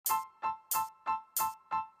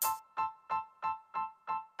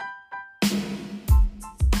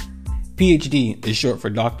PhD is short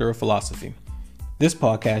for Doctor of Philosophy. This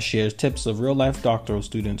podcast shares tips of real-life doctoral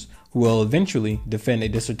students who will eventually defend a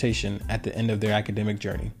dissertation at the end of their academic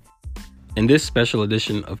journey. In this special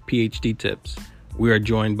edition of PhD Tips, we are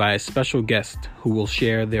joined by a special guest who will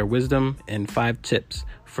share their wisdom and 5 tips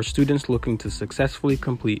for students looking to successfully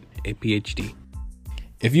complete a PhD.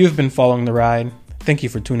 If you have been following the ride, thank you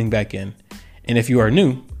for tuning back in. And if you are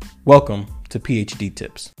new, welcome to PhD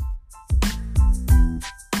Tips.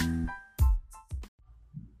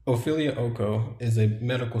 Ophelia Okoh is a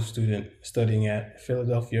medical student studying at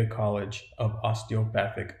Philadelphia College of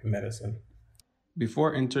Osteopathic Medicine.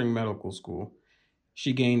 Before entering medical school,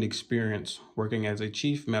 she gained experience working as a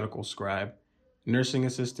chief medical scribe, nursing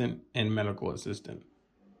assistant, and medical assistant.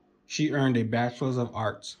 She earned a Bachelor's of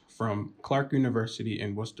Arts from Clark University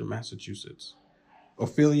in Worcester, Massachusetts.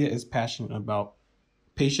 Ophelia is passionate about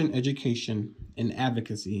patient education and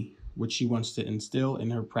advocacy, which she wants to instill in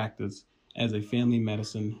her practice as a family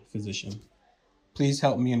medicine physician. Please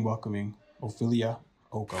help me in welcoming Ophelia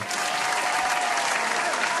Okoh.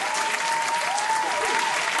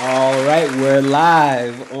 All right, we're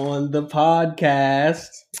live on the podcast.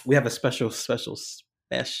 We have a special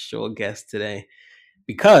guest today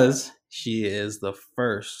because she is the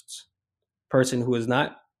first person who is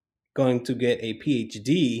not going to get a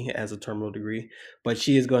PhD as a terminal degree, but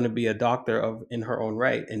she is going to be a doctor in her own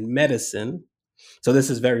right in medicine. So this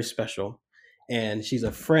is very special. And she's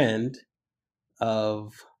a friend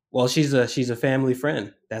she's a family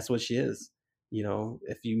friend. That's what she is. You know,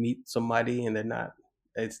 if you meet somebody and they're not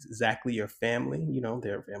exactly your family, you know,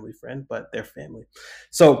 they're a family friend, but they're family.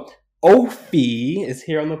 So Ophi is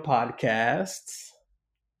here on the podcast.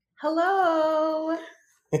 Hello.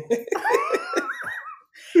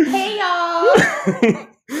 Hey, y'all.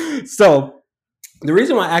 So the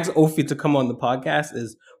reason why I asked Ophi to come on the podcast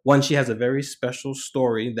is, one, she has a very special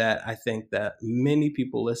story that I think that many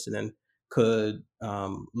people listening could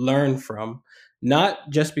learn from, not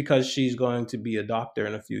just because she's going to be a doctor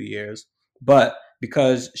in a few years, but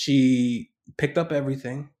because she picked up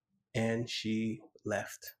everything and she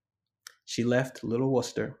left. She left Little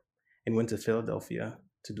Worcester and went to Philadelphia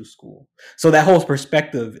to do school. So that whole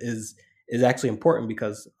perspective is actually important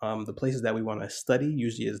because the places that we want to study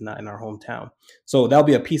usually is not in our hometown. So that'll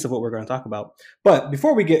be a piece of what we're going to talk about. But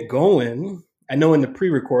before we get going, I know in the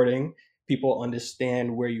pre-recording, people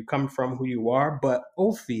understand where you come from, who you are. But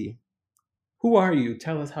Ophi, who are you?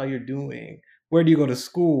 Tell us how you're doing. Where do you go to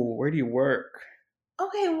school? Where do you work?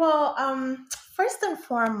 Okay, well, first and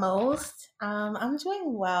foremost, I'm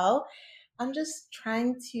doing well. I'm just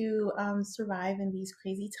trying to survive in these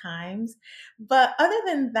crazy times. But other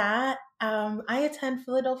than that, I attend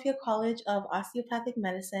Philadelphia College of Osteopathic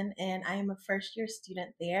Medicine, and I am a first-year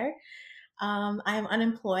student there. I am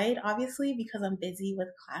unemployed, obviously, because I'm busy with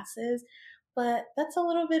classes. But that's a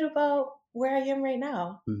little bit about where I am right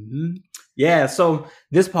now. Mm-hmm. Yeah, so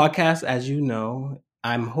this podcast, as you know,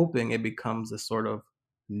 I'm hoping it becomes a sort of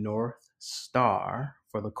North Star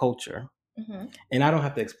for the culture. Mm-hmm. And I don't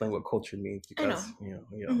have to explain what culture means because you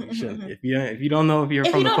shouldn't. If you don't know if you're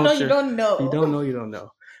from the culture, you don't know. If you don't know, you don't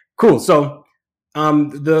know. Cool. So,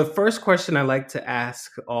 the first question I like to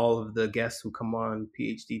ask all of the guests who come on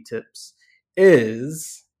PhD Tips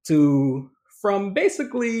is from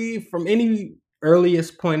any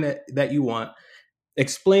earliest point that you want,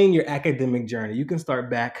 explain your academic journey. You can start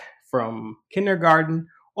back from kindergarten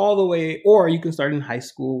all the way, or you can start in high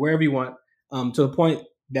school, wherever you want, to the point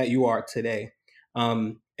that you are today.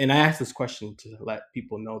 And I ask this question to let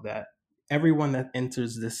people know that everyone that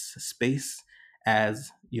enters this space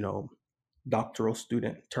as, you know, doctoral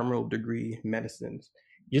student, terminal degree medicines,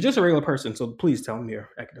 you're just a regular person. So please tell me your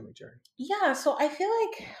academic journey. Yeah, so I feel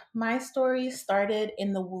like my story started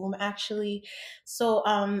in the womb, actually. So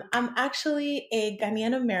I'm actually a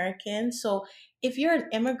Ghanaian American. So if you're an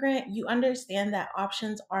immigrant, you understand that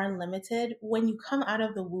options are limited. When you come out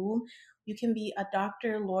of the womb, you can be a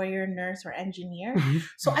doctor, lawyer, nurse, or engineer.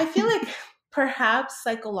 So I feel like perhaps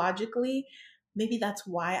psychologically, maybe that's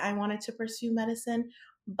why I wanted to pursue medicine.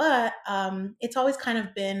 But it's always kind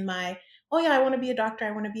of been oh yeah, I want to be a doctor.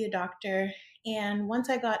 I want to be a doctor. And once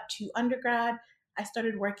I got to undergrad, I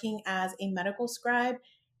started working as a medical scribe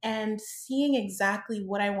and seeing exactly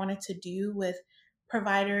what I wanted to do with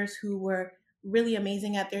providers who were really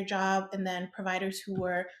amazing at their job and then providers who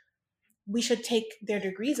we should take their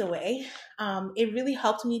degrees away. It really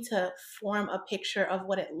helped me to form a picture of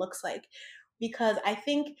what it looks like, because I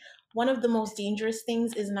think one of the most dangerous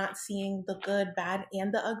things is not seeing the good, bad,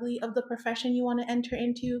 and the ugly of the profession you want to enter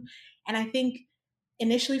into. And I think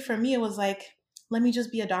initially for me, it was like, let me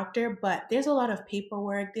just be a doctor. But there's a lot of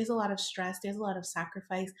paperwork, there's a lot of stress, there's a lot of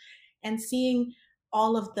sacrifice. and seeing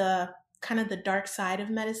all of the kind of the dark side of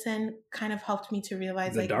medicine kind of helped me to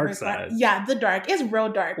realize, The like, dark side. yeah, the dark is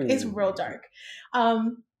real dark. It's real Ooh. dark.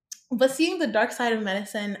 Um, but seeing the dark side of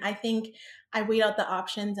medicine, I think I weighed out the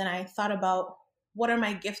options and I thought about what are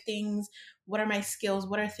my giftings, what are my skills,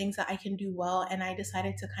 what are things that I can do well, and I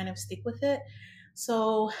decided to kind of stick with it.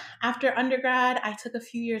 So after undergrad, I took a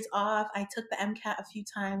few years off. I took the MCAT a few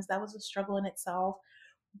times. That was a struggle in itself,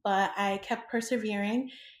 but I kept persevering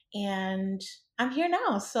and I'm here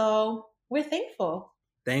now. So we're thankful.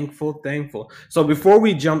 Thankful. So before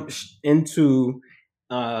we jump into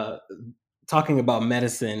uh, talking about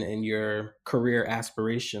medicine and your career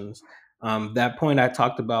aspirations, that point I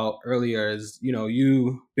talked about earlier is,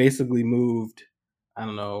 you basically moved, I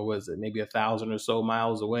don't know, was it maybe 1,000 or so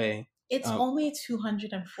miles away? It's Um, only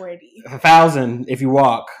 240. 1,000 if you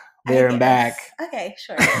walk I there and back. guess. Okay,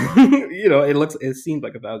 sure. It seems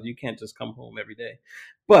like 1,000. You can't just come home every day,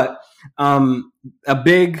 but a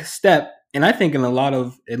big step, and I think in a lot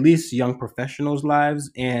of at least young professionals'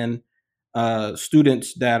 lives and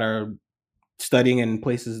students that are studying in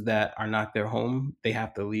places that are not their home, they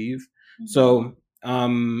have to leave. Mhm. So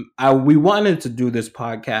we wanted to do this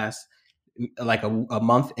podcast like a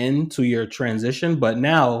month into your transition, but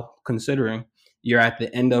now considering you're at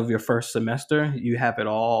the end of your first semester, you have it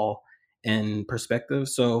all in perspective.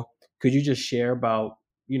 So could you just share about,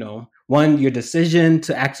 one, your decision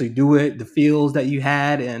to actually do it, the feels that you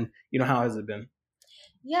had, and how has it been?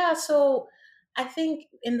 Yeah, so I think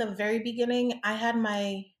in the very beginning, I had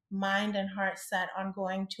my mind and heart set on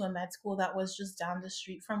going to a med school that was just down the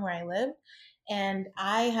street from where I live. And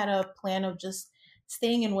I had a plan of just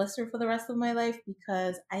staying in Worcester for the rest of my life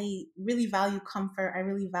because I really value comfort, I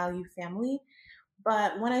really value family.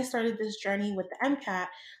 But when I started this journey with the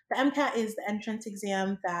MCAT is the entrance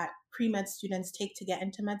exam that pre med students take to get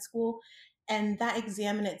into med school. And that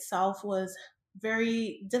exam in itself was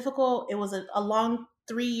very difficult. It was a long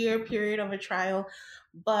 3 year period of a trial.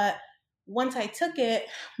 But once I took it,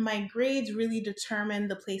 my grades really determined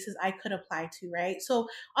the places I could apply to, right? So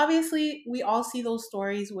obviously, we all see those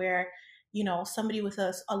stories where, somebody with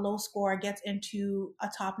a low score gets into a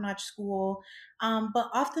top notch school, but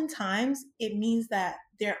oftentimes it means that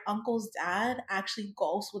their uncle's dad actually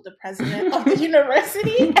goes with the president of the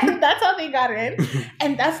university, and that's how they got in.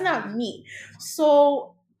 And that's not me.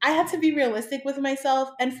 So I had to be realistic with myself.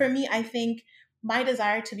 And for me, I think my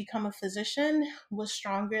desire to become a physician was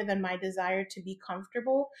stronger than my desire to be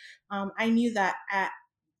comfortable. I knew that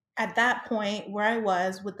at that point where I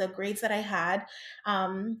was with the grades that I had,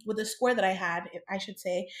 with the score that I had, I should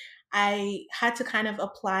say, I had to kind of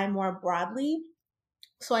apply more broadly.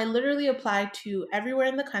 So I literally applied to everywhere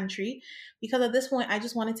in the country because at this point I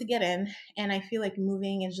just wanted to get in, and I feel like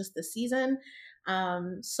moving is just the season.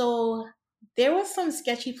 So there was some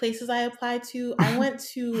sketchy places I applied to. I went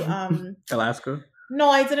to Alaska. no,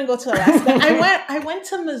 I didn't go to Alaska. I went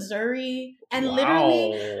to Missouri, and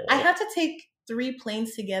literally I Wow. had to take 3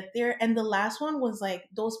 planes to get there, and the last one was like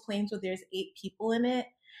those planes where there's 8 people in it.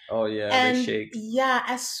 Oh yeah, they And shake. yeah,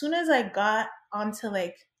 as soon as I got onto,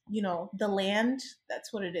 like, the land,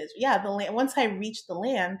 that's what it is. Yeah, the land. Once I reached the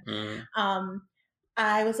land, Mm. um,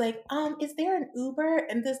 I was like, is there an Uber?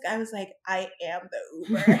 And this guy was like, I am the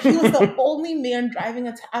Uber. He was the only man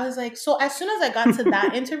driving I was like, so as soon as I got to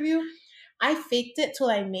that interview, I faked it till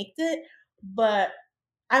I maked it, but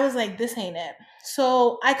I was like, this ain't it.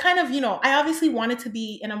 So I kind of, I obviously wanted to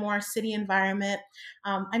be in a more city environment.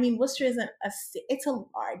 I mean, Worcester isn't it's a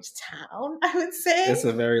large town, I would say. It's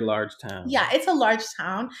a very large town. Yeah, it's a large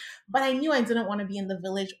town, but I knew I didn't want to be in the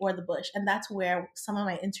village or the bush. And that's where some of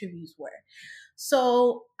my interviews were.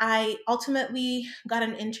 So I ultimately got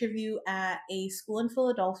an interview at a school in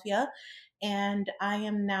Philadelphia, and I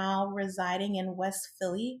am now residing in West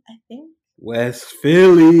Philly, I think. West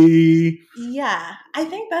Philly. Yeah, I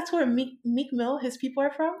think that's where Meek Mill, his people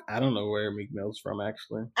are from. I don't know where Meek Mill's from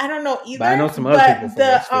actually, I don't know but I know either, some other people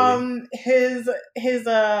but from the West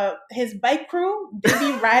Philly. his bike crew, they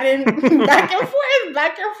be riding back and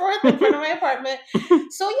forth in front of my apartment.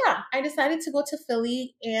 So yeah, I decided to go to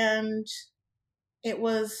Philly, and it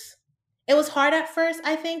was it was hard at first,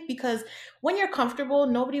 I think, because when you're comfortable,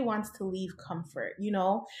 nobody wants to leave comfort,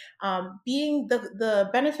 being the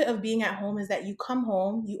benefit of being at home is that you come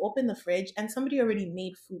home, you open the fridge, and somebody already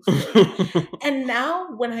made food for you. And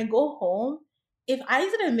now when I go home, if I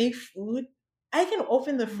didn't make food, I can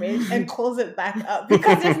open the fridge and close it back up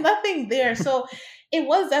because there's nothing there. So it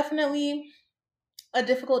was definitely a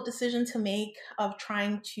difficult decision to make of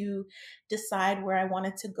trying to decide where I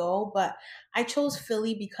wanted to go, but I chose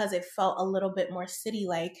Philly because it felt a little bit more city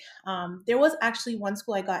like. There was actually one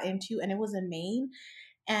school I got into, and it was in Maine,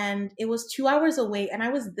 and it was 2 hours away, and I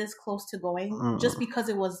was this close to going just Mm. because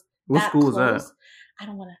it was What that school was that? close. I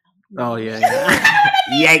don't want to Oh name yeah, names.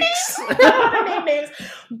 yeah. I Yikes. don't want to name names.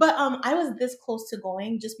 But I was this close to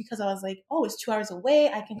going just because I was like, oh, it's 2 hours away.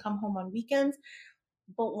 I can come home on weekends.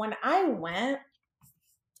 But when I went,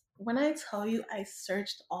 when I tell you I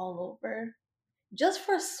searched all over just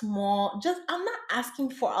for small, just I'm not asking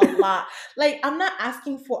for a lot. Like I'm not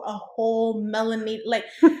asking for a whole melanated, like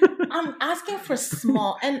I'm asking for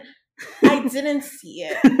small, and I didn't see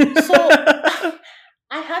it. So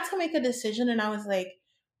I had to make a decision, and I was like,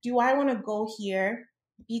 do I want to go here,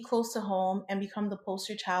 be close to home, and become the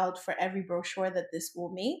poster child for every brochure that this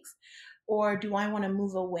school makes? Or do I want to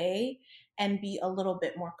move away and be a little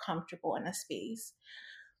bit more comfortable in a space?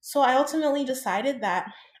 So I ultimately decided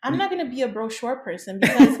that I'm not going to be a brochure person,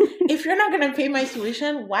 because if you're not going to pay my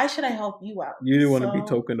tuition, why should I help you out? You didn't want to be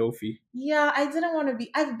So token Ophi. yeah, I didn't want to be.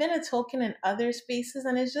 I've been a token in other spaces,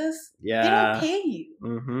 and it's just they don't Yeah. pay you.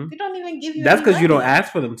 Mm-hmm. They don't even give you That's any because you don't money.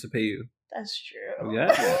 ask for them to pay you. That's true. Yeah,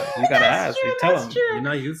 you gotta That's ask. You true. tell That's them true. you're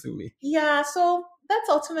not using me. Yeah, so that's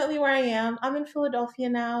ultimately where I am. I'm in Philadelphia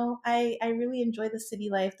now. I really enjoy the city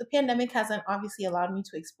life. The pandemic hasn't obviously allowed me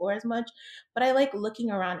to explore as much, but I like looking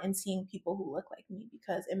around and seeing people who look like me,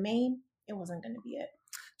 because in Maine, it wasn't going to be it.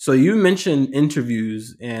 So you mentioned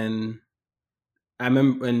interviews, and I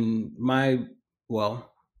remember in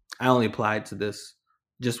well, I only applied to this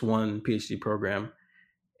just one PhD program,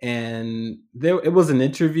 and there it was an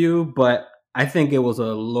interview, but I think it was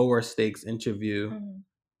a lower stakes interview,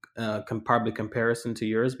 Mhm. probably comparison to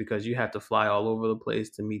yours, because you had to fly all over the place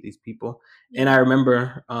to meet these people. And I Yeah.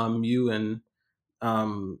 remember you and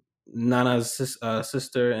Nana's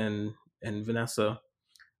sister and Vanessa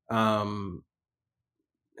um,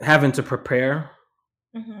 having to prepare.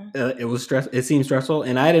 Hmm. It was stress. It seemed stressful,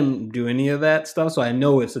 and I didn't do any of that stuff, so I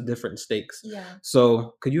know it's a different stakes. Yeah.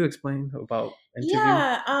 So, could you explain about interview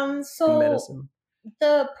Yeah. in So medicine?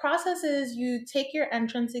 the process is you take your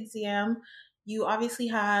entrance exam. You obviously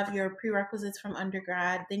have your prerequisites from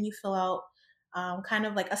undergrad. Then you fill out kind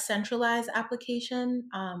of like a centralized application.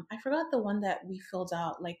 I forgot the one that we filled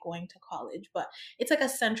out like going to college, but it's like a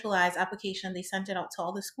centralized application. They sent it out to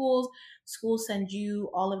all the schools. Schools send you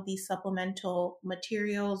all of these supplemental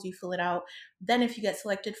materials. You fill it out. Then, if you get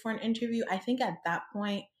selected for an interview, I think at that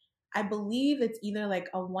point, I believe it's either like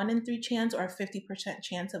a 1 in 3 chance or a 50%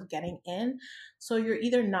 chance of getting in. So you're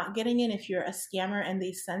either not getting in if you're a scammer and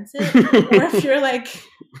they sense it, or if you're like,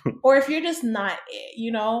 or if you're just not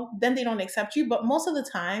it, then they don't accept you. But most of the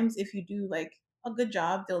times, if you do like a good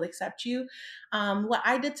job, they'll accept you. What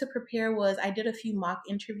I did to prepare was I did a few mock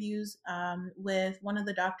interviews with one of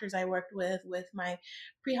the doctors I worked with my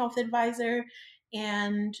pre health advisor.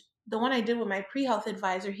 And the one I did with my pre health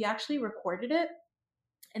advisor, he actually recorded it,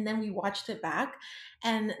 and then we watched it back,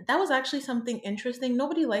 and that was actually something interesting.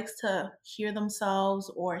 Nobody likes to hear themselves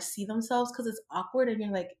or see themselves because it's awkward, and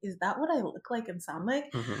you're like, is that what I look like and sound like?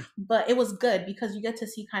 Mhm. But it was good because you get to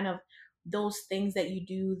see kind of those things that you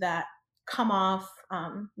do that come off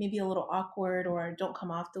maybe a little awkward or don't come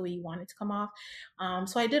off the way you want it to come off.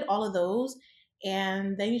 So I did all of those,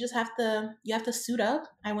 and then you have to suit up.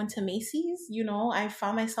 I went to Macy's. I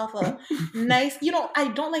found myself a nice, I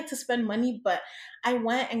don't like to spend money, but I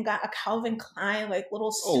went and got a Calvin Klein like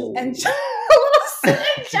little suit Oh, and little suit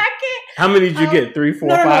and jacket. how many did you get? 3, No, 4,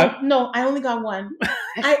 no, 5? no, no. I only got one.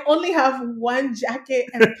 I only have one jacket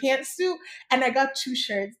and a pantsuit, and I got two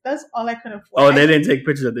shirts. That's all I could afford. Oh, they didn't take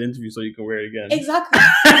pictures of the interview so you can wear it again. Exactly.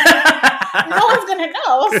 No one's gonna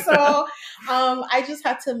know. So I just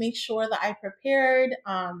had to make sure that I prepared.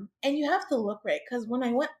 And you have to look right, because when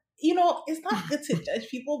I went, it's not good to judge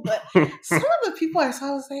people, but some of the people I saw,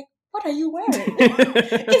 I was like, what are you wearing?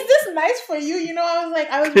 Is this nice for you?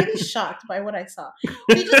 I was really shocked by what I saw.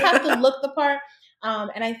 So you just have to look the part.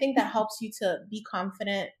 And I think that helps you to be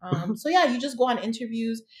confident. So yeah, you just go on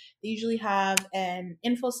interviews. They usually have an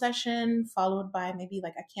info session followed by maybe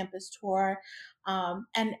like a campus tour.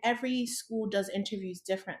 And every school does interviews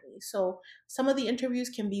differently. So some of the interviews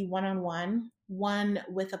can be one on one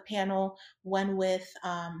with a panel, one with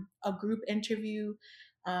a group interview,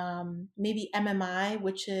 maybe MMI,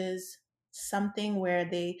 which is something where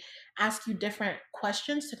they ask you different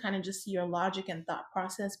questions to kind of just see your logic and thought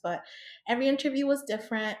process. But every interview was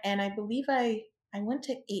different, and I believe I went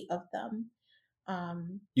to 8 of them.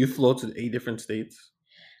 You flew to 8 different states.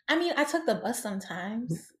 I mean, I took the bus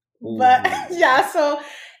sometimes, but Ooh. yeah, so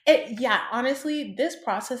yeah, honestly, this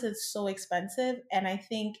process is so expensive. And I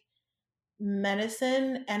think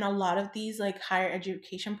medicine and a lot of these like higher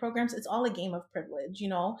education programs, it's all a game of privilege,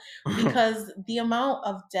 because the amount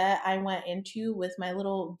of debt I went into with my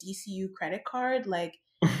little DCU credit card, like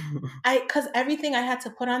Because everything I had to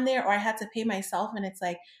put on there or I had to pay myself, and it's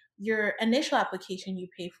like your initial application you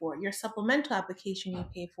pay for, your supplemental application you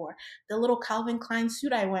pay for, the little Calvin Klein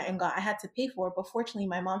suit I went and got, I had to pay for, but fortunately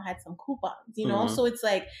my mom had some coupons, you know? Mm-hmm. So it's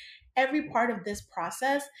like every part of this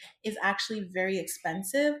process is actually very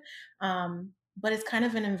expensive. But it's kind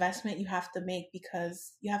of an investment you have to make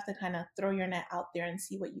because you have to kind of throw your net out there and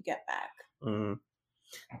see what you get back. Mm-hmm.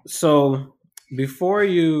 So before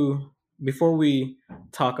we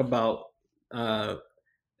talk about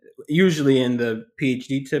usually in the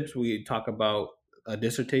PhD tips we talk about a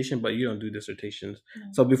dissertation, but you don't do dissertations. No.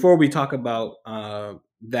 So before we talk about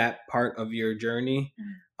that part of your journey,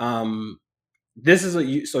 this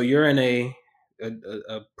is so you're in a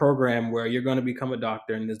program where you're going to become a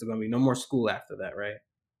doctor, and there's going to be no more school after that, right?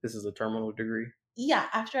 This is a terminal degree. Yeah,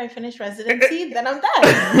 after I finish residency, then I'm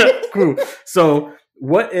done. Cool. So,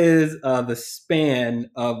 what is the span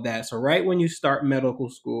of that? So, right when you start medical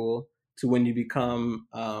school to when you become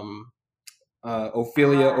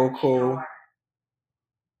Ophelia Okoh,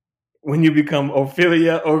 when you become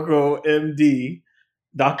Ophelia Okoh, MD,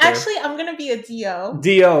 doctor. Actually, I'm gonna be a DO.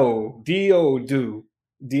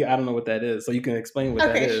 I don't know what that is, so you can explain what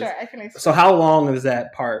that Okay, is. sure, I can explain. So, how long is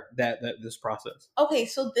that part that this process? Okay,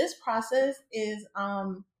 so this process is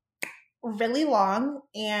really long,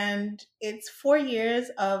 and it's 4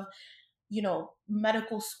 years of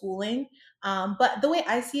medical schooling. But the way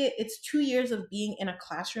I see it, it's 2 years of being in a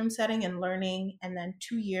classroom setting and learning, and then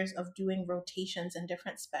 2 years of doing rotations in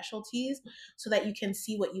different specialties so that you can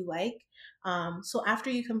see what you like. So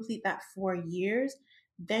after you complete that 4 years,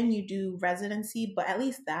 then you do residency, but at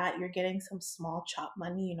least that you're getting some small chop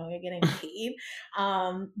money, you're getting paid.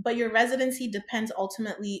 But your residency depends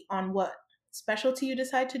ultimately on what specialty you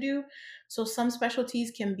decide to do. So some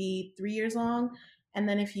specialties can be 3 years long, and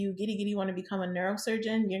then if you giddy giddy want to become a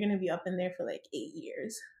neurosurgeon, you're going to be up in there for like 8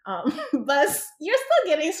 years. But you're still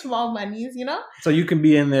getting small monies, So you can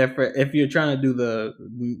be in there for, if you're trying to do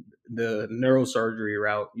the neurosurgery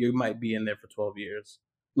route, you might be in there for 12 years.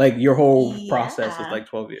 Like your whole process is like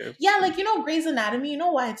 12 years. Yeah, like Grey's Anatomy, you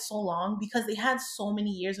know why it's so long? Because they had so many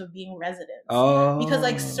years of being residents. Oh. Because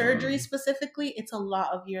like surgery specifically, it's a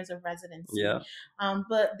lot of years of residency. Yeah.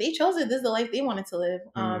 But they chose it. This is the life they wanted to live.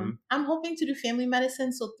 I'm hoping to do family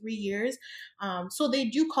medicine, so 3 years. So they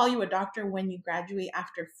do call you a doctor when you graduate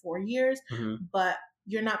after 4 years, but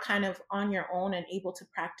you're not kind of on your own and able to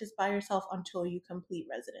practice by yourself until you complete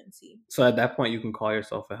residency. So at that point, you can call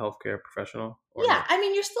yourself a healthcare professional? Yeah, not? I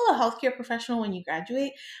mean, you're still a healthcare professional when you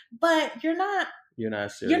graduate, but you're not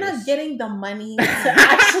serious. You're not getting the money to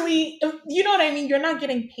actually, you know what I mean? You're not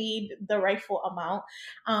getting paid the rightful amount.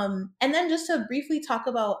 And then just to briefly talk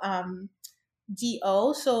about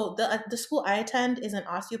DO. So the school I attend is an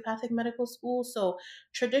osteopathic medical school. So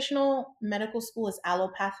traditional medical school is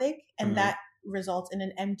allopathic, and that results in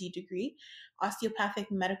an MD degree.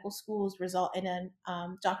 Osteopathic medical schools result in a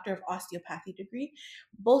doctor of osteopathy degree.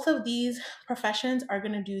 Both of these professions are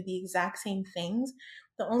going to do the exact same things.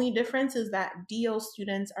 The only difference is that DO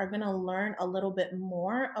students are going to learn a little bit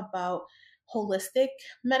more about holistic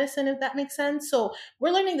medicine, if that makes sense. So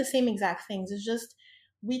we're learning the same exact things. It's just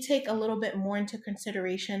we take a little bit more into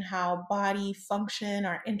consideration how body function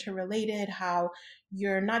are interrelated, how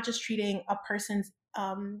you're not just treating a person's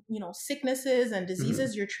sicknesses and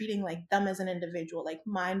diseases, you're treating like them as an individual, like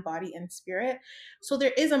mind, body, and spirit. So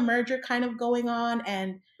there is a merger kind of going on.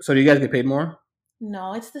 And so do you guys get paid more?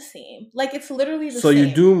 No, it's the same. Like it's literally the same. So you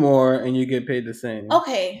do more and you get paid the same.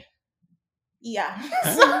 Okay. Yeah.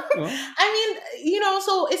 So, I mean,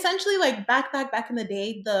 so essentially like back in the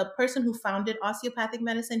day, the person who founded osteopathic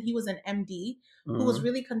medicine, he was an MD who was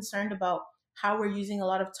really concerned about how we're using a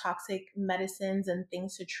lot of toxic medicines and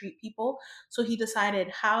things to treat people. So he decided,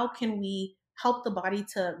 how can we help the body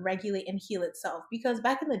to regulate and heal itself? Because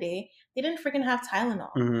back in the day, they didn't freaking have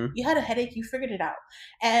Tylenol. You had a headache, you figured it out.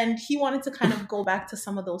 And he wanted to kind of go back to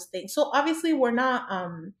some of those things. So obviously we're not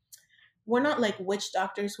like witch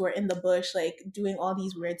doctors who are in the bush like doing all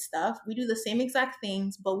these weird stuff. We do the same exact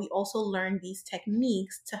things, but we also learn these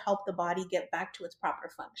techniques to help the body get back to its proper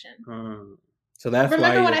function. So that's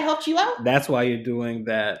remember when I helped you out? That's why you're doing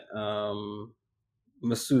that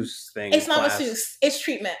masseuse thing. It's not masseuse, it's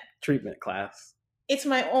treatment class. It's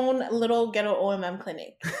my own little ghetto OMM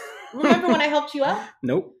clinic. Remember when I helped you out?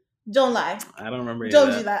 Nope. Don't lie. I don't remember.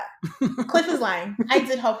 Don't do that. Cliff is lying. I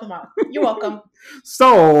did help him out. You're welcome.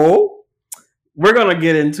 So we're gonna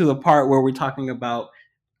get into the part where we're talking about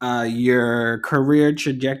your career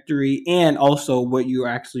trajectory and also what you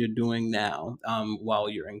actually are doing now while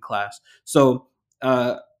you're in class. So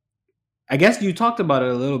I guess you talked about it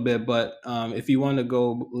a little bit, but if you want to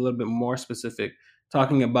go a little bit more specific,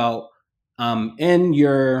 talking about in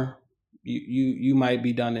your you might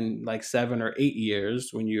be done in like 7 or 8 years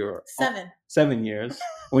when you're 7 years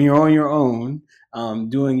when you're on your own,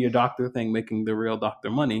 doing your doctor thing, making the real doctor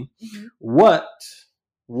money. Mhm. What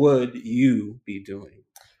would you be doing?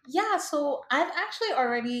 Yeah, so I've actually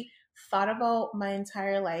already thought about my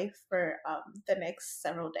entire life for the next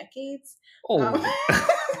several decades. Um,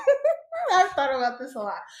 Oh, I've thought about this a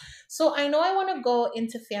lot. So I know I want to go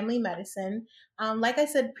into family medicine. Like I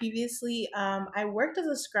said previously, I worked as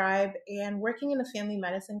a scribe, and working in a family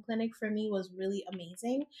medicine clinic for me was really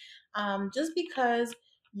amazing, just because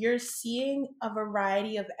you're seeing a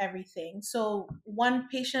variety of everything. So one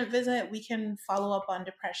patient visit, we can follow up on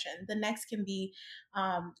depression. The next can be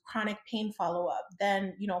chronic pain follow up,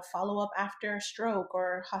 then follow up after a stroke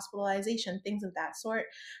or hospitalization, things of that sort.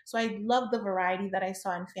 So I love the variety that I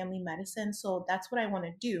saw in family medicine. So that's what I want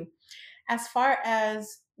to do. As far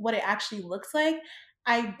as what it actually looks like,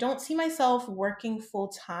 I don't see myself working full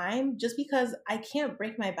time just because I can't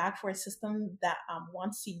break my back for a system that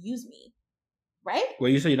wants to use me, right? well,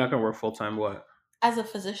 you say you're not gonna work full time. What? As a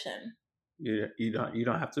physician, You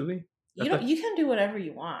don't have to be. you don't you can do whatever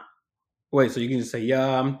you want. Wait, so you can just say,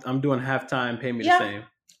 yeah, I'm doing half time, pay me the Yeah. same.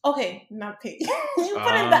 Okay, not paid. You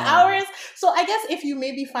put in the Ah, hours. So I guess if you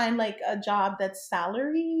maybe find like a job that's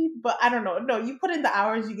salary, but I don't know. No, you put in the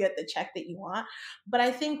hours, you get the check that you want. But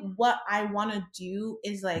I think what I want to do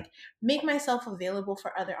is like make myself available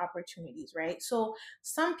for other opportunities, right? So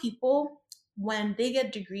some people, when they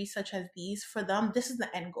get degrees such as these, for them, this is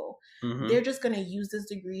the end goal. They're mm-hmm. just going to use this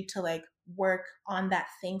degree to like work on that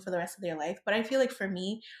thing for the rest of their life. But I feel like for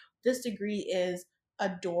me, this degree is a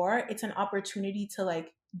door, it's an opportunity to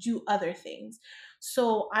like do other things.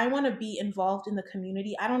 So I want to be involved in the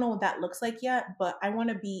community. I don't know what that looks like yet, but I want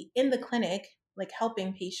to be in the clinic, like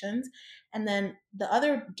helping patients. And then the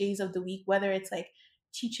other days of the week, whether it's like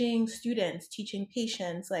teaching students, teaching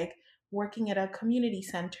patients, like working at a community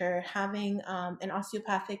center, having an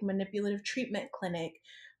osteopathic manipulative treatment clinic.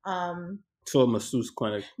 Um, So a masseuse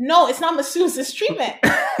clinic. no, it's not masseuse, it's treatment.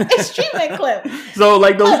 It's treatment clip. So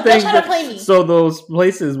like those Clip, don't things try to that, play me. so those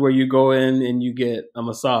places where you go in and you get a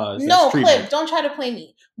massage, that's No, treatment. Clip, don't try to play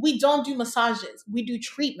me. We don't do massages. We do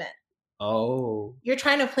treatment. Oh. You're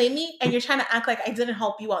trying to play me and you're trying to act like I didn't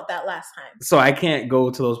help you out that last time. So I can't go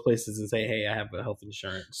to those places and say, hey, I have a health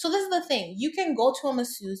insurance. So this is the thing. You can go to a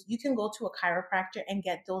masseuse, you can go to a chiropractor and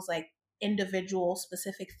get those like individual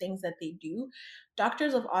specific things that they do.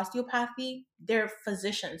 Doctors of osteopathy, they're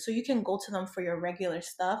physicians. So you can go to them for your regular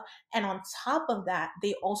stuff. And on top of that,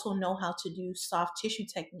 they also know how to do soft tissue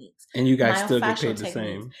techniques, And you guys still get myofascial paid the techniques,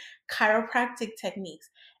 same. chiropractic techniques.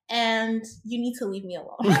 And you need to leave me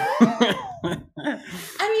alone.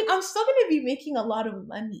 I mean, I'm still going to be making a lot of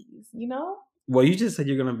money. Well, you just said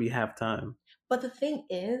you're gonna be half time. But the thing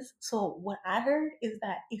is, so what I heard is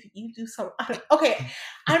that if you do some, okay,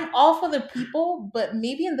 I'm all for the people, but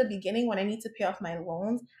maybe in the beginning when I need to pay off my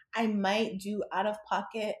loans, I might do out of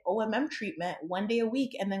pocket OMM treatment one day a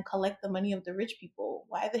week and then collect the money of the rich people.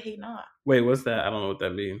 Why the hey not? Wait, what's that? I don't know what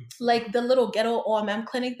that means. Like the little ghetto OMM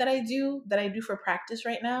clinic that I do for practice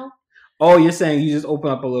right now. Oh, you're saying you just open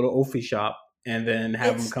up a little Ophi shop and then have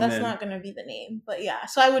them It's come That's in. not gonna be the name, but yeah.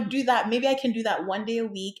 So I would do that. Maybe I can do that one day a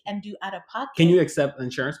week and do out of Can pocket. you accept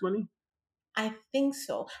insurance money? I think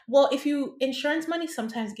so. Well, if you insurance money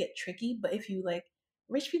sometimes get tricky, but if you like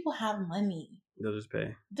rich people have money, They'll just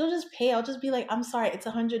pay. they'll just pay. I'll just be like, I'm sorry, it's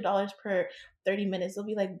 $100 per 30 minutes. They'll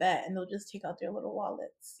be like, bet, and they'll just take out their little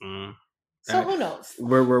wallets. Mm. All So right. who knows?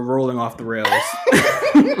 We're rolling off the rails.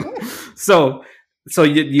 so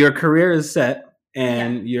your career is set, Yeah,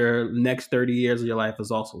 and your next 30 years of your life is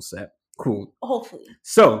also set. Cool. hopefully.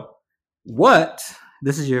 So what?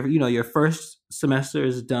 This is your first semester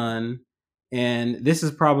is done, and this is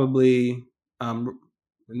probably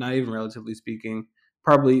not even relatively speaking,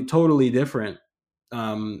 probably totally different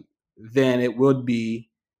than it would be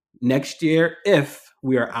next year if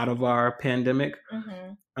we are out of our pandemic.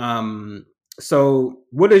 Hmm. So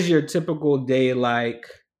what is your typical day like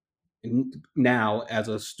now as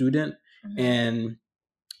a student, Hmm. and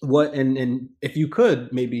and if you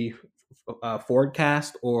could maybe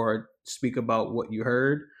forecast or speak about what you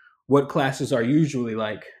heard, what classes are usually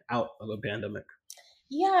like out of a pandemic?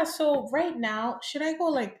 Yeah, so right now, should I go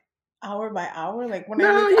like hour by hour? Like when I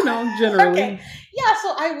No, wake up? Okay. generally Yeah,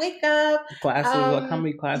 so I wake up. classes, like how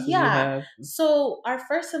many classes you Yeah. have. So our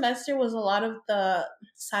first semester was a lot of the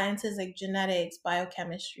sciences like genetics,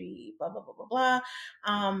 biochemistry, blah blah blah blah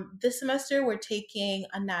blah. This semester we're taking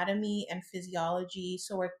anatomy and physiology,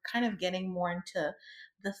 so we're kind of getting more into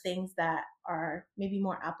the things that are maybe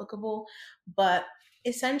more applicable. But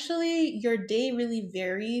essentially, your day really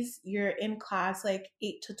varies. You're in class like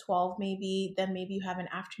 8 to 12, maybe, then maybe you have an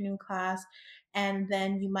afternoon class, and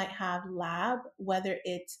then you might have lab, whether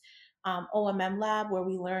it's OMM lab, where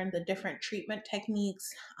we learn the different treatment techniques,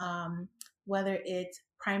 whether it's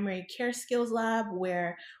primary care skills lab,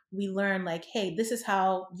 where we learn like, hey, this is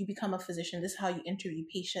how you become a physician, this is how you interview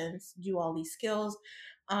patients, do all these skills.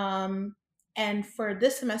 um, and for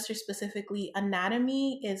this semester specifically,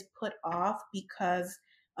 anatomy is put off because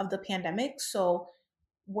of the pandemic. So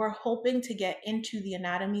we're hoping to get into the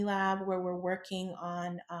anatomy lab, where we're working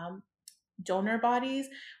on donor bodies.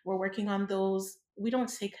 We're working on those. We don't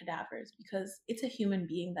say cadavers because it's a human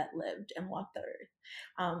being that lived and walked the earth.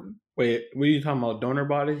 Wait, what are you talking about? Donor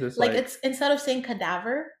bodies? It's Like, like, it's, instead of saying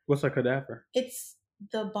cadaver, what's a cadaver? it's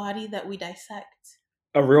the body that we dissect.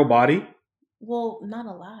 A real body? Well, not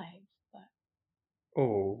alive, but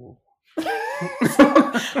Oh.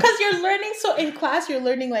 so because you're learning, so in class you're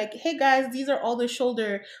learning like, hey guys, these are all the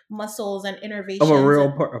shoulder muscles and Of a innervations. real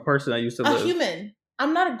a person that used to A live. human.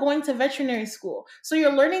 I'm not going to veterinary school. So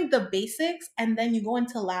you're learning the basics, and then you go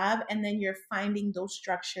into lab, and then you're finding those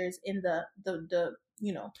structures in the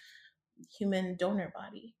human donor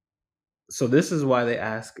body. So this is why they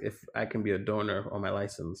ask if I can be a donor on my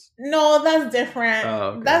license. No, that's different. Oh,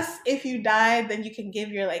 okay. That's if you die, then you can give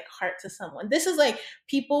your like heart to someone. This is like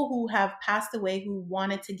people who have passed away who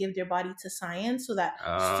wanted to give their body to science so that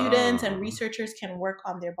students and researchers can work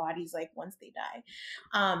on their bodies like once they die.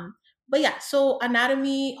 But yeah, so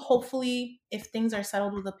anatomy, hopefully, if things are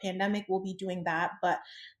settled with the pandemic, we'll be doing that. But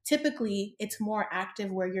typically, it's more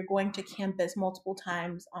active where you're going to campus multiple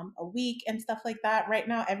times a week and stuff like that. Right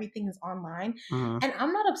now, everything is online. And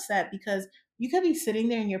I'm not upset because you could be sitting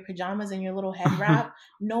there in your pajamas and your little head wrap,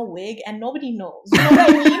 no wig, and nobody knows. You know what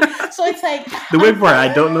I mean? So it's like the wig part,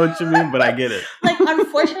 I don't know what you mean, but I get it. Like,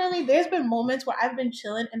 unfortunately, there's been moments where I've been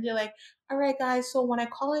chilling and they're like, all right, guys, so when I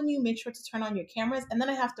call on you, make sure to turn on your cameras. And then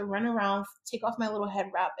I have to run around, take off my little head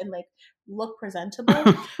wrap, and like look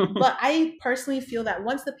presentable. But I personally feel that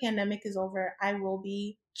once the pandemic is over, I will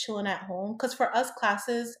be chilling at home. Because for us,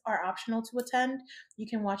 classes are optional to attend. You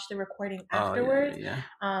can watch the recording afterwards. Yeah.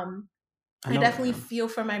 I definitely feel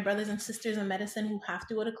for my brothers and sisters in medicine who have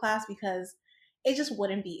to go to class because it just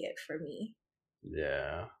wouldn't be it for me.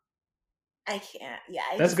 Yeah. I can't. Yeah,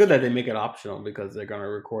 that's good that they make it optional because they're gonna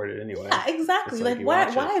record it anyway. Yeah, exactly. Like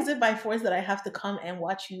why is it by force that I have to come and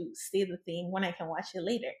watch you say the thing when I can watch it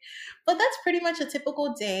later? But that's pretty much a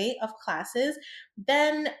typical day of classes.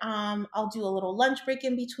 Then I'll do a little lunch break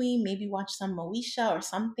in between, maybe watch some Moesha or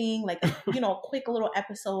something, like a quick little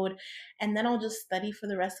episode, and then I'll just study for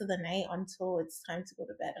the rest of the night until it's time to go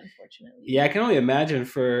to bed, unfortunately. Yeah, I can only imagine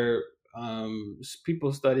for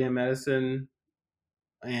people studying medicine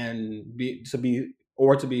and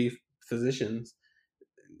to be physicians,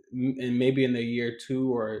 and maybe in the year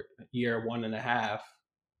 2 or year 1.5,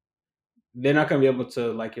 they're not going to be able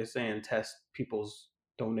to, like you're saying, test people's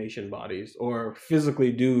donation bodies or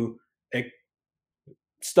physically do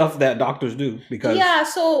stuff that doctors do.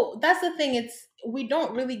 Because so that's the thing. We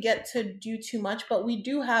don't really get to do too much, but we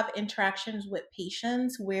do have interactions with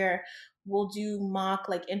patients where we'll do mock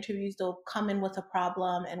like interviews. They'll come in with a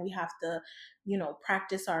problem and we have to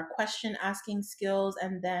practice our question asking skills,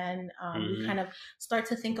 and then we kind of start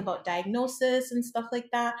to think about diagnosis and stuff like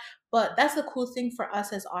that. But that's the cool thing for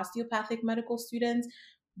us as osteopathic medical students,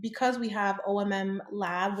 because we have OMM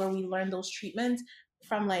lab where we learn those treatments.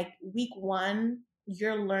 From like week 1,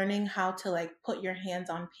 you're learning how to like put your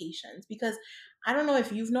hands on patients. Because I don't know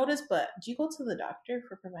if you've noticed, but do you go to the doctor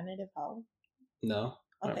for preventative health? No.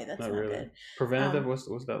 Okay, that's not really good. Preventative? What's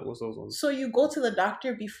that? What's those ones? So you go to the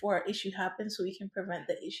doctor before an issue happens, so we can prevent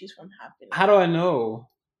the issues from happening. How do I know?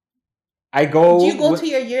 I go. Do you go to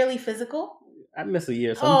your yearly physical? I miss a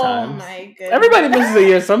year sometimes. Oh my goodness. Everybody misses a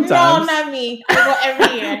year sometimes. No, not me. I go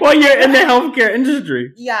every year. Well, you're in the healthcare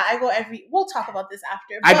industry. Yeah, I go every. We'll talk about this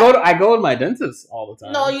after. I go to my dentist all the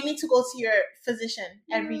time. No, you need to go to your physician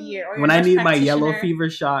every year. Or when I need my yellow fever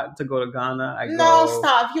shot to go to Ghana, I go. No,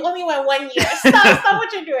 stop. You only went 1 year. Stop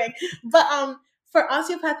what you're doing. But for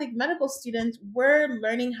osteopathic medical students, we're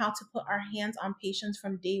learning how to put our hands on patients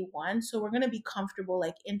from day 1. So we're going to be comfortable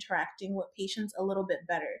like interacting with patients a little bit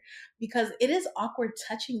better, because it is awkward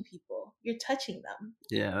touching people. You're touching them.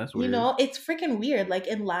 Yeah, that's weird. It's freaking weird. Like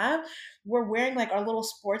in lab, we're wearing like our little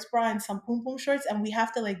sports bra and some pom pom shorts, and we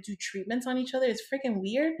have to like do treatments on each other. It's freaking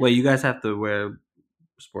weird. Wait, you guys have to wear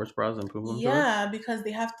sports bras and pom pom shorts? Yeah, because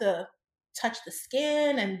they have to touch the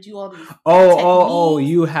skin and do all these techniques.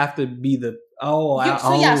 You have to be the Oh,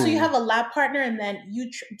 So yeah, so you have a lab partner, and then you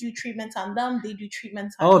do treatments on them. They do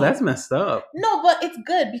treatments on oh, you. that's messed up. No, but it's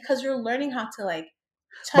good because you're learning how to like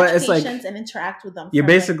But touch it's like patients and interact with them you're from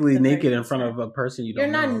like basically the naked very in front start. of a person you You're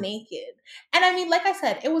don't not know. naked, and I mean, like I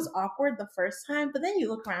said, it was awkward the first time, but then you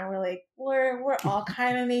look around, we're like, we're all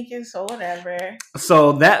kind of naked, so whatever.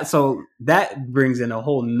 So that brings in a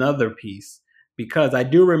whole nother piece, because I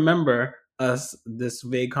do remember us this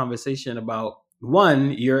vague conversation about,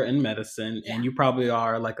 one, you're in medicine Yeah, and you probably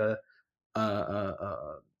are like a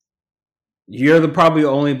you're the probably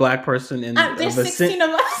only black person in a there's 16 of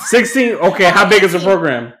us. 16. Okay, Oh, how big is the 18.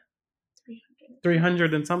 program? 300.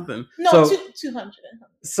 300 and something. No, 200 and something.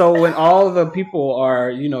 So when all the people are,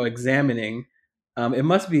 examining, it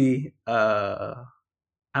must be, I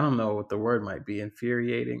don't know what the word might be,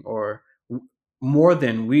 infuriating or more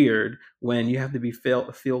than weird, when you have to be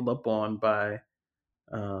filled up on by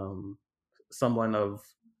um, someone of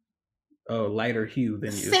a lighter hue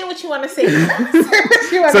than you. Say what you want to say. Say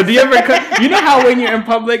what you want So to do you say. ever, you know how when you're in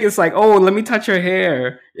public, it's like, oh, let me touch your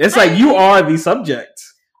hair. It's like you are the subject.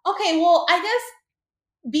 Okay, well, I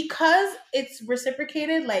guess because it's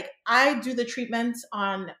reciprocated, like I do the treatments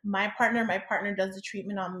on my partner does the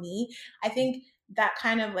treatment on me. I think that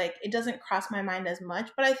kind of like it doesn't cross my mind as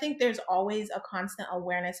much, but I think there's always a constant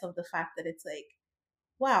awareness of the fact that it's like,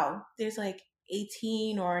 wow, there's like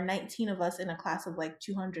 18 or 19 of us in a class of like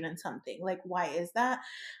 200 and something. Like, why is that?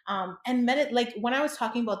 Like when I was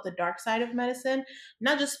talking about the dark side of medicine,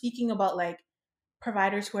 not just speaking about like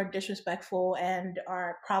providers who are disrespectful and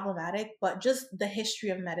are problematic, but just the history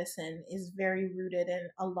of medicine is very rooted in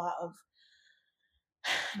a lot of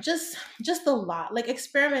just a lot like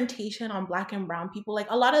experimentation on black and brown people, like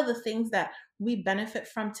a lot of the things that we benefit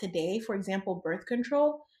from today, for example birth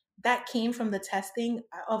control, that came from the testing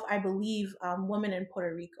of, I believe, women in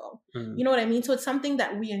Puerto Rico. Mm-hmm. You know what I mean? So it's something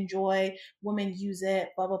that we enjoy, women use it,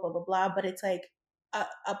 blah blah blah blah blah, but it's like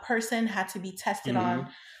a person had to be tested on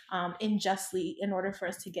unjustly in order for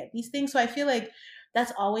us to get these things. So I feel like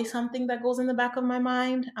that's always something that goes in the back of my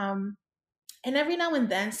mind. And every now and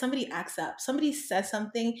then somebody acts up, somebody says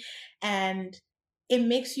something, and it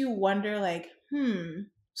makes you wonder like,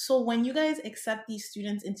 so when you guys accept these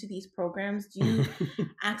students into these programs, do you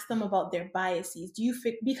ask them about their biases? Do you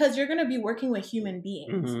because you're going to be working with human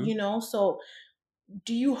beings, Mm-hmm. so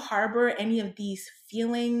do you harbor any of these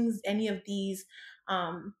feelings, any of these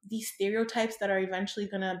stereotypes that are eventually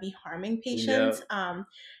going to be harming Yeah. patients?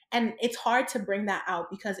 And it's hard to bring that out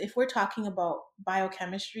because if we're talking about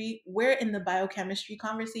biochemistry, where in the biochemistry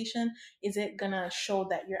conversation is it going to show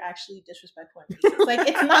that you're actually disrespectful and racist? Like,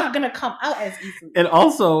 it's not going to come out as easily. And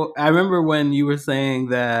also, I remember when you were saying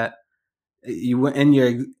that you went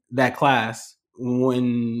in that class,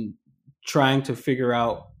 when trying to figure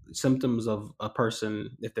out symptoms of a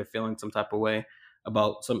person, if they're feeling some type of way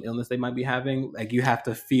about some illness they might be having, like you have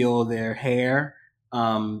to feel their hair,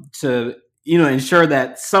 to ensure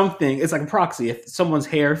that something, it's like a proxy. If someone's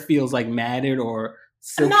hair feels like matted or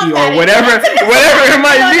silky or whatever it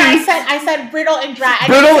might be. I said brittle and dry.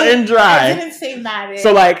 I didn't say matted.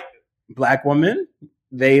 So like black women,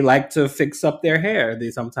 they like to fix up their hair.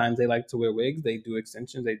 Sometimes they like to wear wigs. They do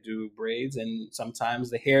extensions. They do braids, and sometimes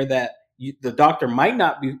the hair that the doctor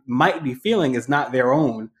might be feeling is not their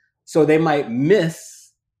own. So they might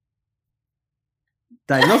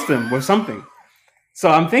diagnose them with something. So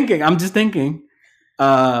I'm just thinking,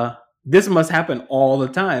 this must happen all the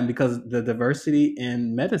time because the diversity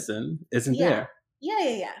in medicine isn't there.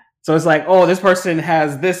 Yeah. So it's like, oh, this person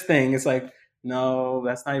has this thing. It's like, no,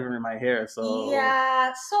 that's not even in my hair. So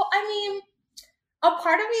yeah. So I mean, a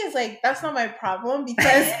part of me is like, that's not my problem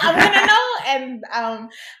because I'm gonna know. And I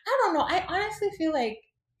don't know. I honestly feel like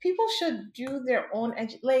people should do their own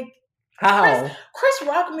like how Chris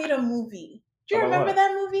Rock made a movie. Do you remember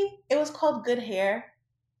that movie? It was called Good Hair.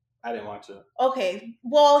 I didn't watch it. Okay,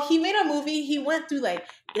 well, he made a movie. He went through like,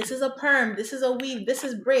 this is a perm, this is a weave, this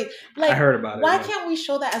is braid. Like, I heard about it. Why can't we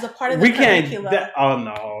show that as a part of the curriculum? Oh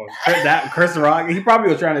no, that Chris Rock. He probably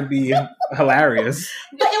was trying to be hilarious,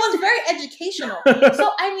 but it was very educational.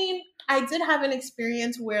 So I mean, I did have an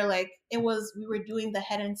experience where like we were doing the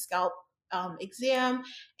head and scalp exam,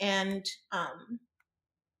 and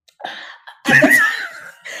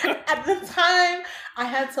at the time I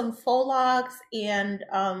had some faux locks, and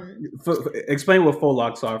explain what faux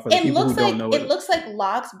locks are for the people who don't know it. It looks like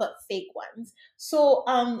locks but fake ones. So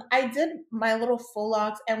I did my little faux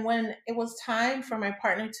locks, and when it was time for my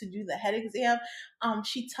partner to do the head exam,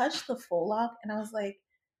 she touched the faux lock, and I was like,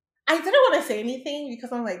 I didn't want to say anything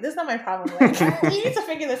because I'm like, this is not my problem. Like, you need to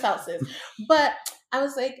figure this out, sis. But I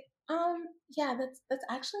was like, Yeah, that's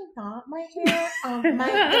actually not my hair.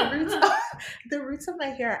 My the roots of, the roots of my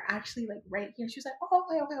hair are actually like right here. She was like, oh,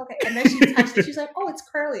 okay, okay, okay, and then she touched it. She's like, oh, it's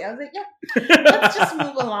curly. I was like, yeah, let's just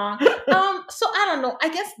move along. So I don't know. I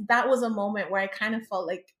guess that was a moment where I kind of felt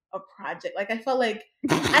like a project. Like I felt like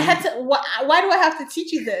I had to. Why do I have to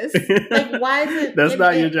teach you this? Like, why is it? That's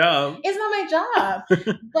not your job. It's not my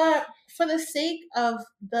job. But for the sake of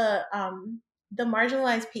the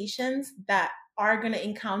marginalized patients that are going to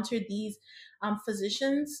encounter these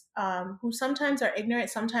physicians who sometimes are ignorant,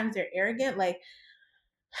 sometimes they're arrogant. Like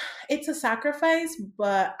it's a sacrifice,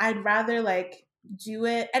 but I'd rather like do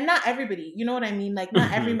it. And not everybody, you know what I mean? Like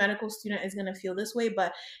not every Mhm. medical student is going to feel this way,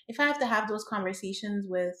 but if I have to have those conversations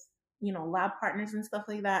with, you know, lab partners and stuff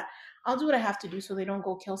like that, I'll do what I have to do so they don't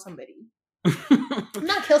go kill somebody.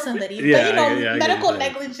 Not kill somebody, but you know, Yeah, I get medical you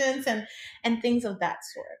saying. negligence and things of that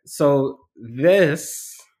sort. So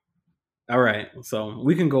this, all right. So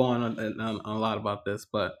we can go on a lot about this,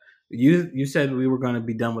 but you said we were going to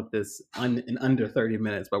be done with this in under 30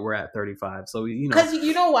 minutes, but we're at 35. So Because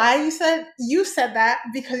you know why you said that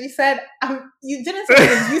because you said you didn't say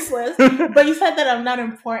I was useless, but you said that I'm not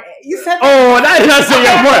important. You said that. Oh, that did not say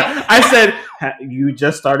you're important. I said you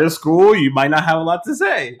just started school. You might not have a lot to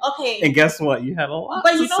say. Okay. And guess what? You had a lot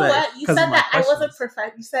But to you know say what? You because said of my that I wasn't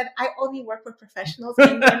questions. You said I only work with professionals,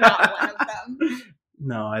 and you're not one of them.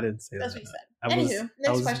 No, I didn't say That's that. what you said. I Anywho,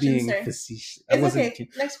 next was question, being sir. facetious. I It's wasn't. okay.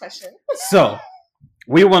 Next question. So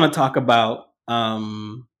we want to talk about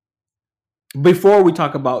before we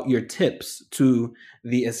talk about your tips to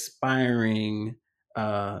the aspiring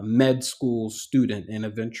med school student and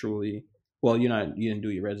eventually, well, you didn't do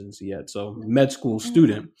your residency yet, so med school Mhm.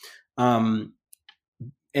 student. Um,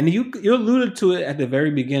 and you alluded to it at the very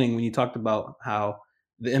beginning when you talked about how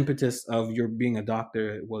the impetus of your being a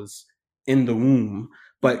doctor was in the womb.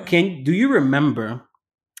 But Mhm. do you remember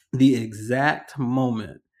the exact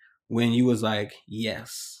moment when you was like,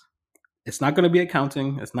 yes, it's not going to be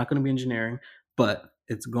accounting, it's not going to be engineering, but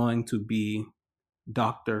it's going to be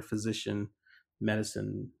doctor, physician,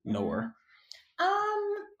 medicine Mhm. knower?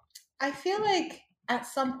 I feel like at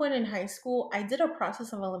some point in high school, I did a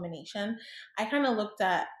process of elimination. I kind of looked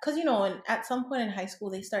at because you know, at some point in high school,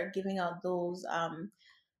 they start giving out those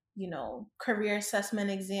you know, career assessment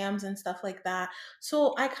exams and stuff like that.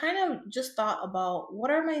 So I kind of just thought about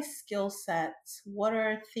what are my skill sets? What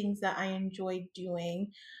are things that I enjoy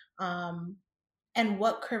doing? Um, and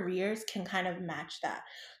what careers can kind of match that.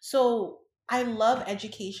 So I love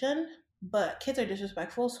education, but kids are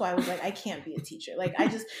disrespectful. So I was like, I can't be a teacher. Like, I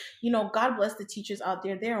just, you know, God bless the teachers out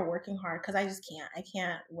there. They are working hard because I just can't. I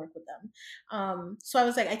can't work with them. So I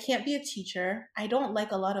was like, I can't be a teacher. I don't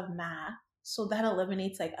like a lot of math. So that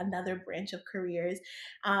eliminates like another branch of careers.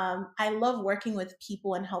 I love working with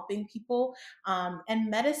people and helping people. And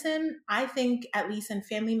medicine, I think, at least in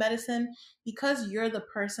family medicine, because you're the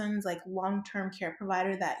person's like long-term care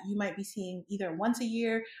provider that you might be seeing either once a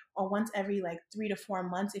year or once every like 3 to 4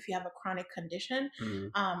 months if you have a chronic condition,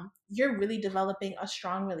 Mm, you're really developing a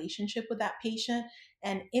strong relationship with that patient.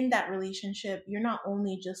 And in that relationship, you're not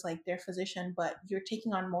only just like their physician, but you're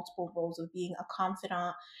taking on multiple roles of being a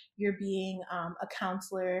confidant, you're being a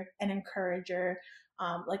counselor, an encourager,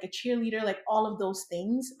 like a cheerleader, like all of those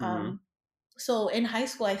things. mm, So in high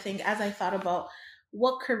school, I think as I thought about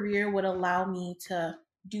what career would allow me to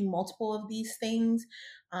do multiple of these things,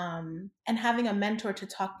 and having a mentor to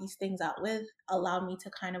talk these things out with allowed me to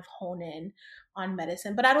kind of hone in on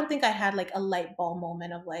medicine. But I don't think I had like a light bulb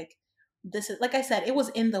moment of like, this is like I said, it was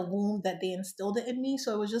in the womb that they instilled it in me.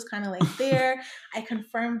 So it was just kind of like there. I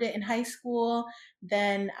confirmed it in high school.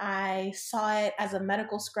 Then I saw it as a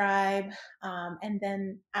medical scribe. And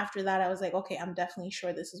then after that, I was like, okay, I'm definitely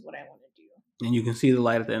sure this is what I want to do. and you can see the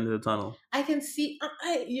light at the end of the tunnel. I can see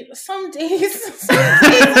some days, some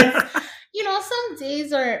days, you know, some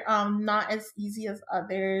days are not as easy as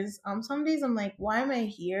others. Some days I'm like, why am I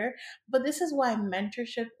here? But this is why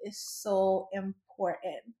mentorship is so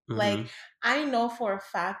important. Like, Mm-hmm. I know for a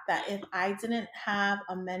fact that if I didn't have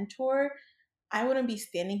a mentor, I wouldn't be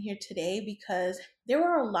standing here today because there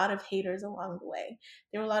were a lot of haters along the way.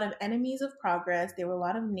 There were a lot of enemies of progress. There were a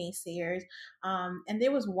lot of naysayers. And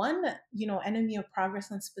there was one, you know, enemy of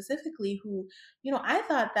progress, and specifically who, you know, I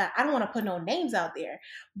thought that I don't want to put no names out there,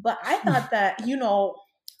 but I thought that, you know,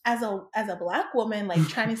 as a black woman, like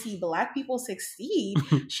trying to see black people succeed,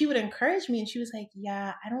 she would encourage me and she was like,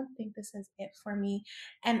 yeah, I don't think this is it for me.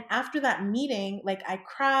 And after that meeting, like I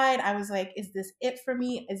cried. I was like, is this it for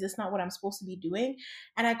me? Is this not what I'm supposed to be doing?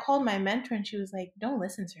 And I called my mentor and she was like, don't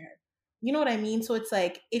listen to her. You know what I mean? So it's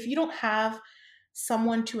like, if you don't have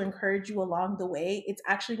someone to encourage you along the way, it's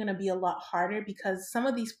actually going to be a lot harder because some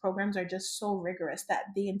of these programs are just so rigorous that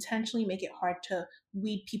they intentionally make it hard to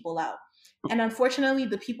weed people out. And unfortunately,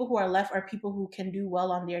 the people who are left are people who can do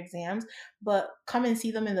well on their exams, but come and see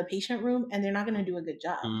them in the patient room and they're not going to do a good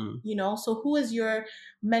job. Mm. You know, so who is your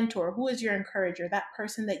mentor? Who is your encourager? That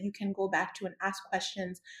person that you can go back to and ask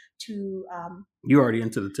questions to. You're already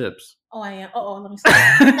into the tips. Oh, I am. Let me slow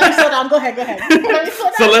down. Let me slow down. Go ahead. Let me slow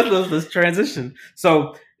down. So let's transition.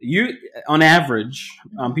 So you, on average,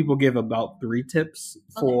 people give about 3 tips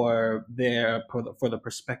for for the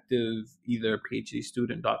prospective either PhD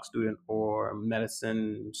student, doc student, or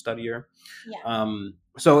medicine studier. Yeah.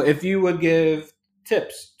 So if you would give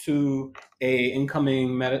tips to a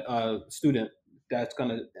incoming student that's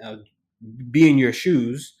gonna be in your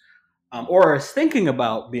shoes, or is thinking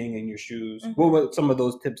about being in your shoes, what would some of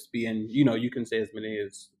those tips be? And you can say as many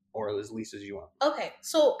as or as least as you want. Okay,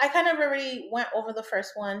 so I kind of already went over the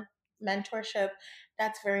first one, mentorship.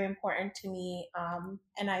 That's very important to me,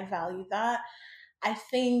 and I value that. I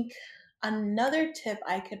think another tip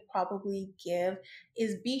I could probably give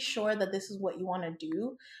is be sure that this is what you want to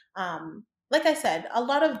do. Like I said, a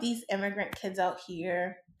lot of these immigrant kids out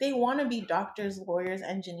here, they want to be doctors, lawyers,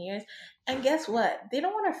 engineers. And guess what? They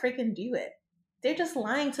don't want to freaking do it. They're just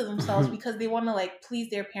lying to themselves because they want to like please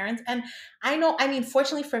their parents. And I mean,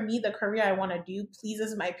 fortunately for me, the career I want to do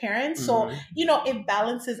pleases my parents. So, it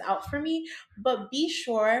balances out for me. But be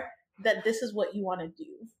sure that this is what you want to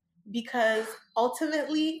do, because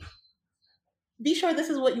ultimately be sure this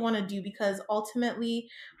is what you want to do, because ultimately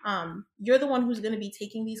you're the one who's going to be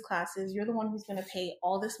taking these classes, you're the one who's going to pay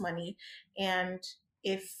all this money, and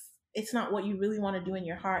if it's not what you really want to do in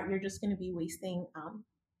your heart, you're just going to be wasting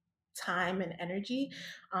time and energy.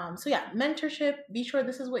 So yeah, mentorship, be sure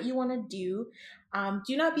this is what you want to do.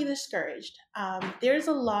 Do not be discouraged. There's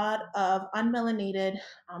a lot of unmelanated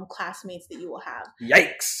classmates that you will have.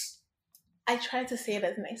 Yikes. I tried to say it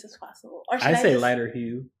as nice as possible. Or I say lighter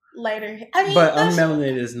hue. Lighter. I mean, but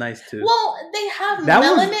unmelanated is nice too. Well, they have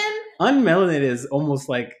melanin. Unmelanated is almost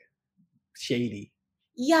like shady.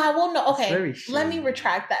 Yeah, well, no, okay. Let me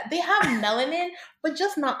retract that. They have melanin, but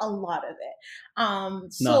just not a lot of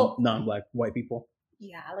it. So non-black white people.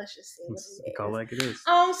 Yeah, let's just say what it is. Call it like it is.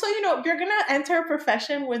 So you're gonna enter a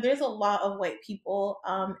profession where there's a lot of white people,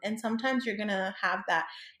 and sometimes you're gonna have that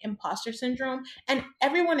imposter syndrome, and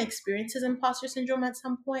everyone experiences imposter syndrome at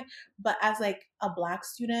some point. But as like a black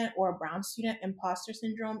student or a brown student, imposter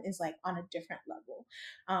syndrome is like on a different level.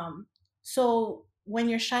 So when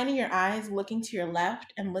you're shining your eyes, looking to your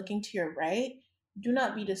left and looking to your right, do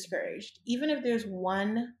not be discouraged. Even if there's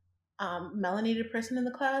one melanated person in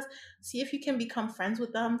the class, see if you can become friends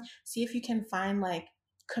with them. See if you can find like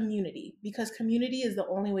community, because community is the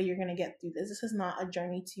only way you're going to get through this. This is not a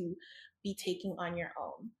journey to be taking on your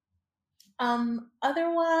own.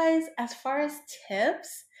 Otherwise, as far as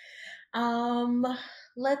tips,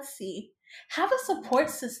 let's see. Have a support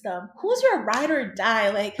system. Who's your ride or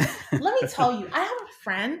die? Like, let me tell you, I have a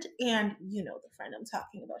friend, and you know the friend I'm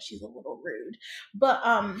talking about. She's a little rude. But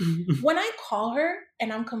when I call her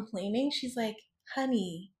and I'm complaining, she's like,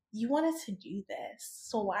 honey, you wanted to do this,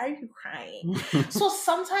 so why are you crying? So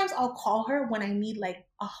sometimes I'll call her when I need like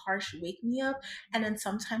a harsh wake me up, and then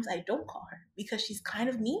sometimes I don't call her because she's kind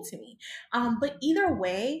of mean to me. But either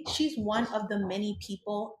way, she's one of the many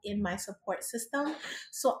people in my support system.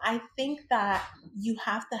 So I think that you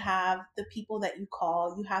have to have the people that you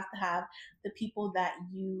call, you have to have the people that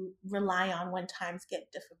you rely on when times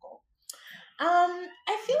get difficult.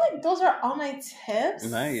 I feel like those are all my tips.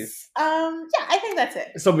 Nice. Yeah, I think that's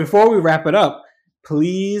it. So before we wrap it up,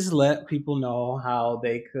 please let people know how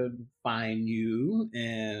they could find you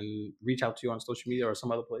and reach out to you on social media or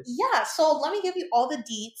some other place. Yeah, so let me give you all the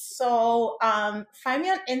deets. So find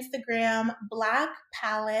me on Instagram, Black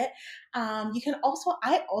Palette. You can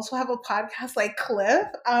I also have a podcast like Cliff.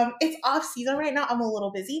 It's off season right now. I'm a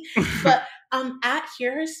little busy, but at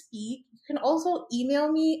Hear Her Speak. You can also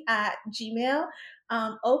email me at Gmail,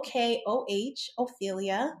 Okoh,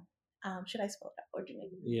 Ophelia. Should I spell that or do you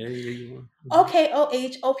Yeah. Okoh,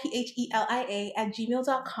 at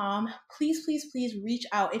gmail.com. Please reach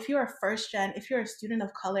out. If you're a first gen, if you're a student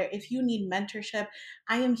of color, if you need mentorship,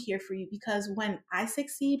 I am here for you, because when I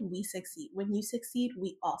succeed, we succeed. When you succeed,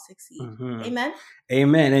 we all succeed. Mm-hmm. Amen?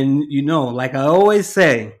 Amen. And like I always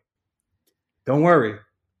say, don't worry,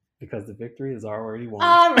 because the victory is already won.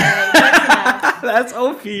 All right. That's That's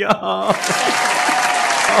Ophelia, y'all.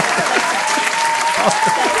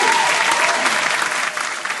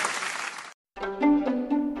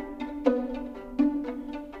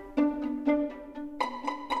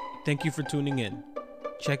 Thank you for tuning in.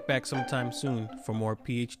 Check back sometime soon for more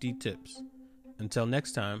PhD tips. Until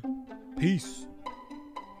next time, peace.